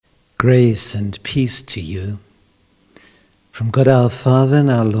Grace and peace to you from God our Father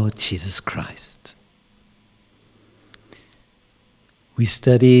and our Lord Jesus Christ. We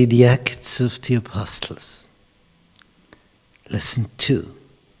study the Acts of the Apostles. Lesson 2,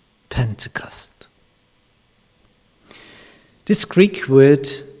 Pentecost. This Greek word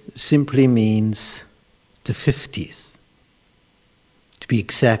simply means the 50th. To be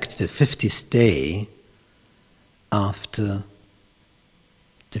exact, the 50th day after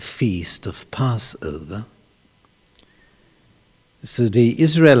the feast of Passover. So the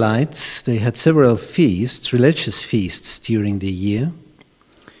Israelites, they had several feasts, religious feasts during the year.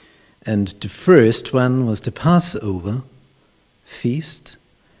 And the first one was the Passover feast.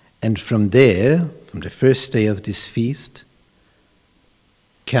 And from there, from the first day of this feast,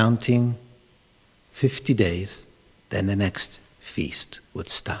 counting 50 days, then the next feast would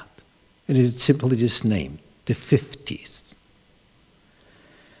start. And it is simply just named the 50th.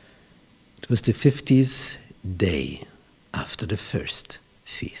 It was the 50th day after the first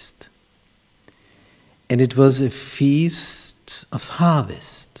feast. And it was a feast of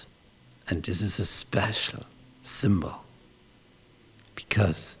harvest. And this is a special symbol.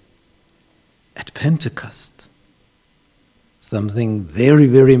 Because at Pentecost, something very,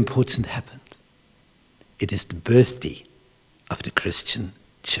 very important happened. It is the birthday of the Christian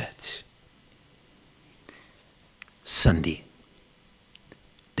church. Sunday,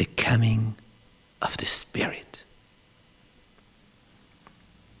 the coming of the Spirit.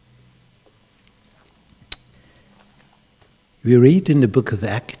 We read in the book of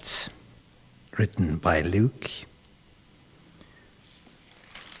Acts, written by Luke,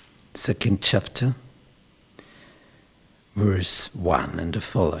 2nd chapter, verse 1 and the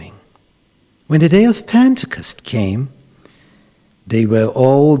following. When the day of Pentecost came, they were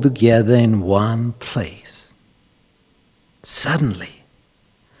all together in one place. Suddenly,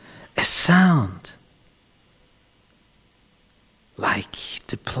 a sound like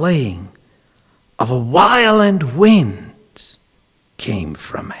the playing of a violent wind came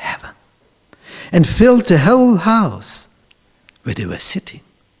from heaven and filled the whole house where they were sitting.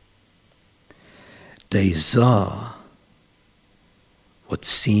 They saw what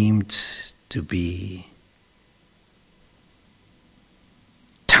seemed to be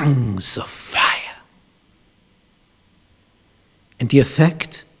tongues of fire. And the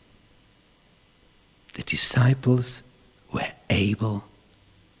effect, the disciples were able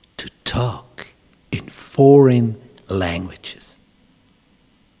to talk in foreign languages.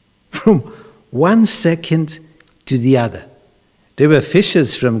 From 1 second to the other. They were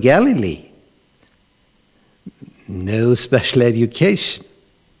fishers from Galilee. No special education.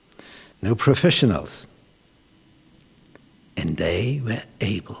 No professionals. And they were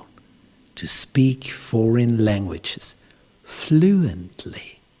able to speak foreign languages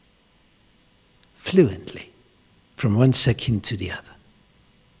fluently, from 1 second to the other.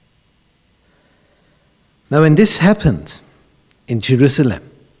 Now when this happened in Jerusalem,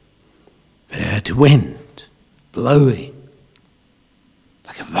 they heard wind blowing,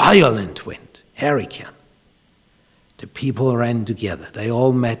 like a violent wind, hurricane. The people ran together. They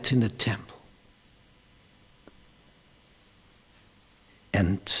all met in the temple.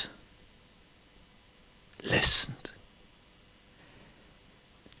 And listened.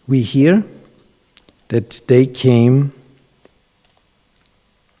 We hear that they came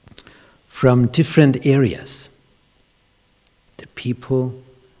from different areas. The people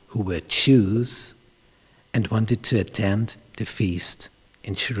who were Jews and wanted to attend the feast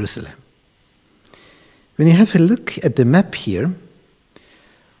in Jerusalem. When you have a look at the map here,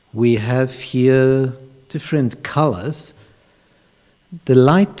 we have here different colors. The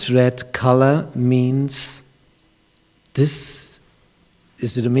light red color means this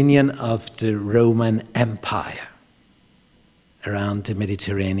is the dominion of the Roman Empire around the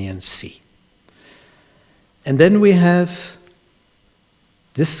Mediterranean Sea. And then we have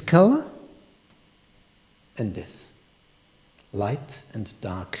this color and this, light and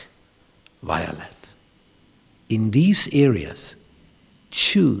dark violet. In these areas,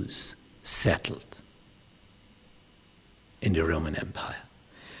 Jews settled in the Roman Empire.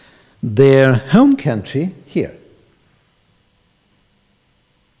 Their home country here.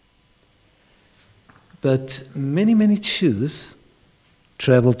 But many, many Jews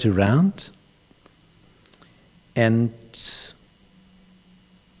traveled around and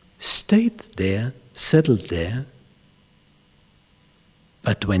stayed there, settled there.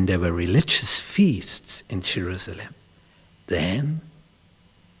 But when there were religious feasts in Jerusalem, then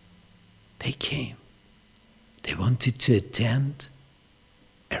they came. They wanted to attend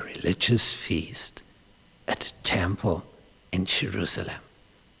a religious feast at the temple in Jerusalem.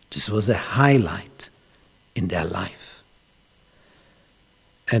 This was a highlight in their life.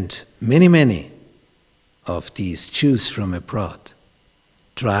 And many of these Jews from abroad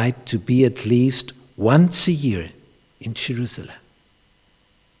tried to be at least once a year in Jerusalem,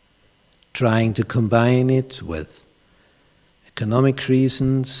 trying to combine it with economic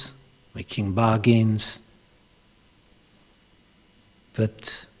reasons, making bargains.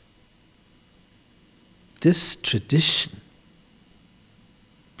 But this tradition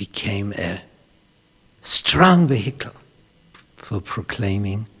became a strong vehicle for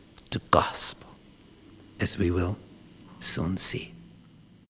proclaiming the gospel, as we will soon see.